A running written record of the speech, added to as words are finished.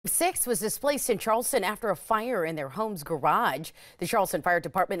Six was displaced in Charleston after a fire in their home's garage. The Charleston Fire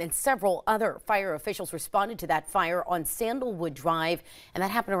Department and several other fire officials responded to that fire on Sandalwood Drive, and that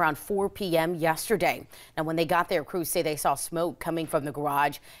happened around 4 p.m. yesterday. Now, when they got there, crews say they saw smoke coming from the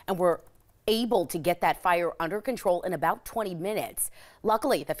garage and were able to get that fire under control in about 20 minutes.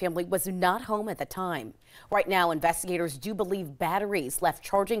 Luckily, the family was not home at the time. Right now, investigators do believe batteries left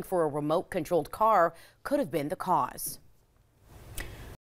charging for a remote-controlled car could have been the cause.